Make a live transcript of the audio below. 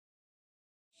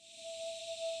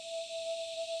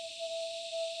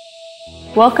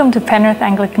Welcome to Penrith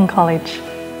Anglican College.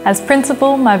 As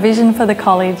principal, my vision for the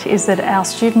college is that our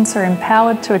students are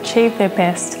empowered to achieve their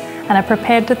best and are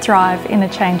prepared to thrive in a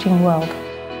changing world.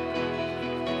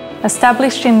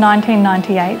 Established in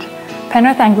 1998,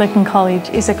 Penrith Anglican College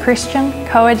is a Christian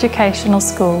co-educational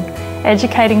school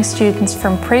educating students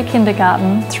from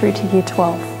pre-kindergarten through to Year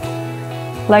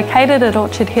 12. Located at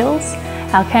Orchard Hills,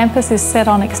 our campus is set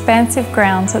on expansive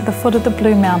grounds at the foot of the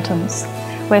Blue Mountains,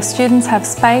 where students have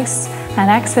space and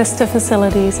access to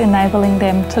facilities enabling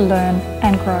them to learn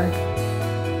and grow.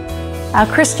 Our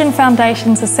Christian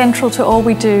foundations are central to all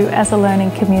we do as a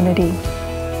learning community.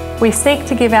 We seek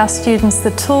to give our students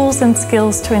the tools and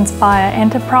skills to inspire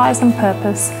enterprise and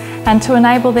purpose and to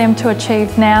enable them to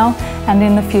achieve now and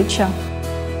in the future.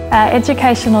 Our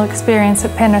educational experience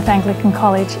at Penrith Anglican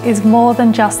College is more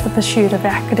than just the pursuit of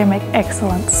academic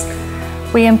excellence.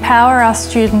 We empower our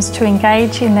students to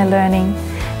engage in their learning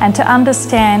and to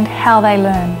understand how they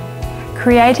learn,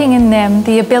 creating in them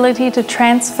the ability to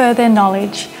transfer their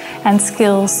knowledge and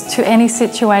skills to any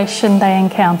situation they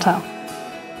encounter.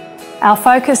 Our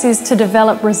focus is to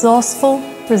develop resourceful,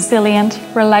 resilient,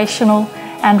 relational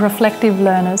and reflective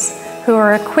learners who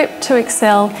are equipped to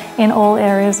excel in all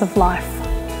areas of life.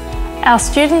 Our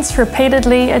students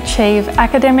repeatedly achieve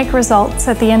academic results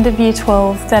at the end of Year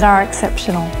 12 that are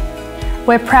exceptional.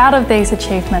 We're proud of these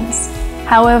achievements.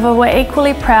 However, we're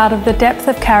equally proud of the depth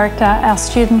of character our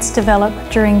students develop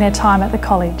during their time at the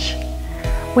college.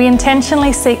 We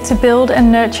intentionally seek to build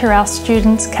and nurture our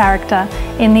students' character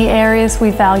in the areas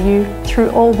we value through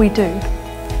all we do.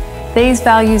 These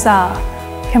values are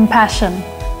compassion,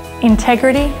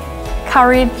 integrity,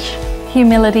 courage,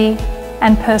 humility,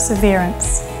 and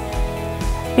perseverance.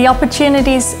 The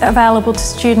opportunities available to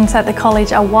students at the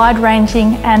college are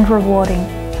wide-ranging and rewarding.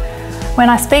 When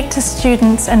I speak to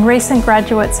students and recent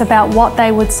graduates about what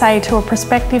they would say to a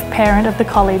prospective parent of the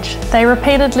college, they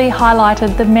repeatedly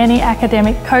highlighted the many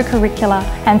academic co-curricular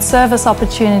and service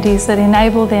opportunities that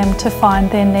enable them to find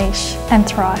their niche and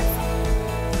thrive.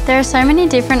 There are so many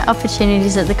different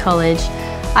opportunities at the college.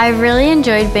 I really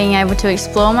enjoyed being able to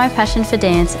explore my passion for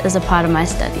dance as a part of my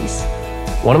studies.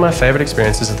 One of my favourite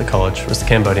experiences at the college was the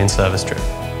Cambodian service trip.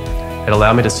 It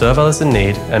allowed me to serve others in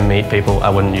need and meet people I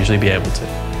wouldn't usually be able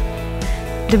to.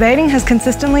 Debating has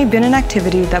consistently been an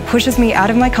activity that pushes me out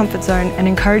of my comfort zone and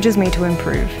encourages me to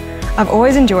improve. I've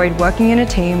always enjoyed working in a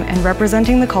team and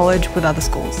representing the college with other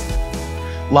schools.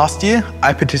 Last year,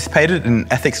 I participated in an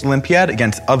ethics Olympiad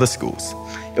against other schools.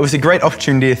 It was a great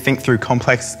opportunity to think through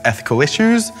complex ethical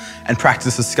issues and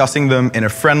practice discussing them in a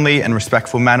friendly and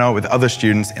respectful manner with other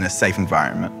students in a safe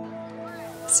environment.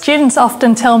 Students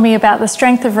often tell me about the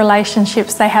strength of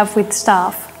relationships they have with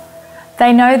staff.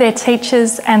 They know their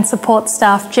teachers and support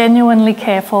staff genuinely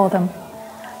care for them.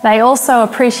 They also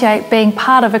appreciate being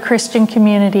part of a Christian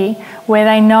community where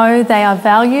they know they are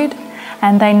valued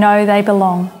and they know they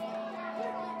belong.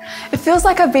 It feels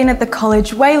like I've been at the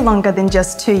college way longer than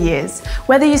just 2 years.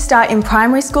 Whether you start in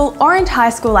primary school or in high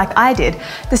school like I did,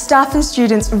 the staff and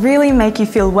students really make you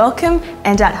feel welcome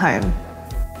and at home.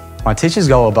 My teachers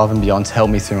go above and beyond to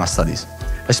help me through my studies,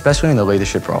 especially in the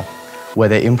leadership role, where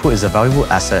their input is a valuable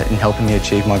asset in helping me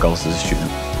achieve my goals as a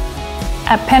student.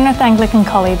 At Penrith Anglican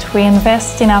College, we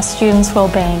invest in our students'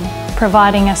 well-being,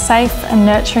 providing a safe and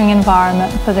nurturing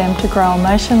environment for them to grow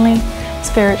emotionally,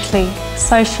 spiritually,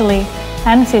 socially,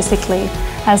 and physically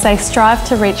as they strive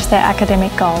to reach their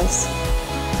academic goals.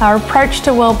 Our approach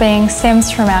to well-being stems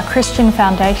from our Christian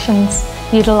foundations,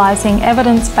 utilising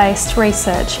evidence-based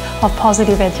research of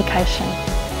positive education.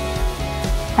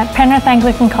 At Penrith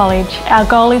Anglican College, our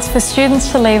goal is for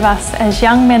students to leave us as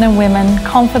young men and women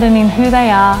confident in who they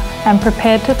are and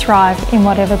prepared to thrive in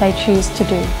whatever they choose to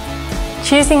do.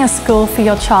 Choosing a school for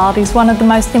your child is one of the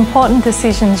most important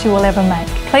decisions you will ever make.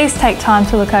 Please take time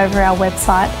to look over our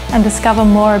website and discover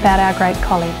more about our great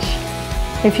college.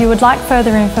 If you would like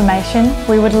further information,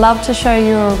 we would love to show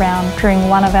you around during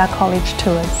one of our college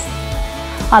tours.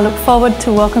 I look forward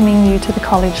to welcoming you to the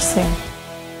college soon.